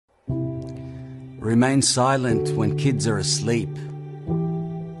Remain silent when kids are asleep,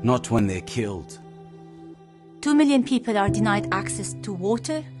 not when they're killed. 2 million people are denied access to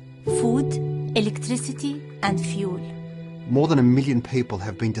water, food, electricity and fuel. More than 1 million people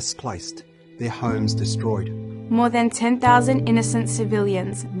have been displaced, their homes destroyed. More than 10,000 innocent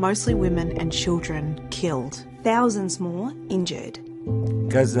civilians, mostly women and children, killed. Thousands more injured.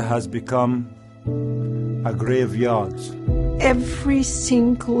 Gaza has become a graveyard. Every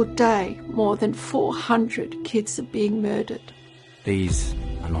single day, more than 400 kids are being murdered. These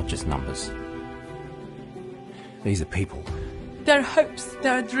are not just numbers. These are people. Their hopes,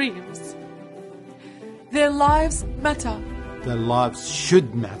 their dreams. Their lives matter. Their lives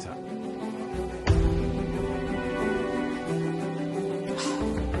should matter.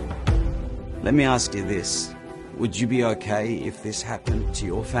 Let me ask you this. Would you be okay if this happened to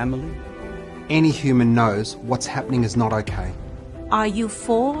your family? Any human knows what's happening is not okay. Are you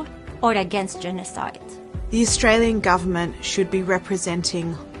for or against genocide? The Australian government should be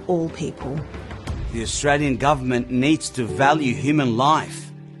representing all people. The Australian government needs to value human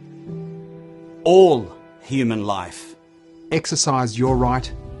life. All human life. Exercise your right,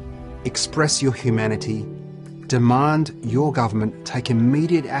 express your humanity, demand your government take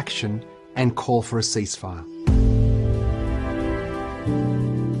immediate action and call for a ceasefire.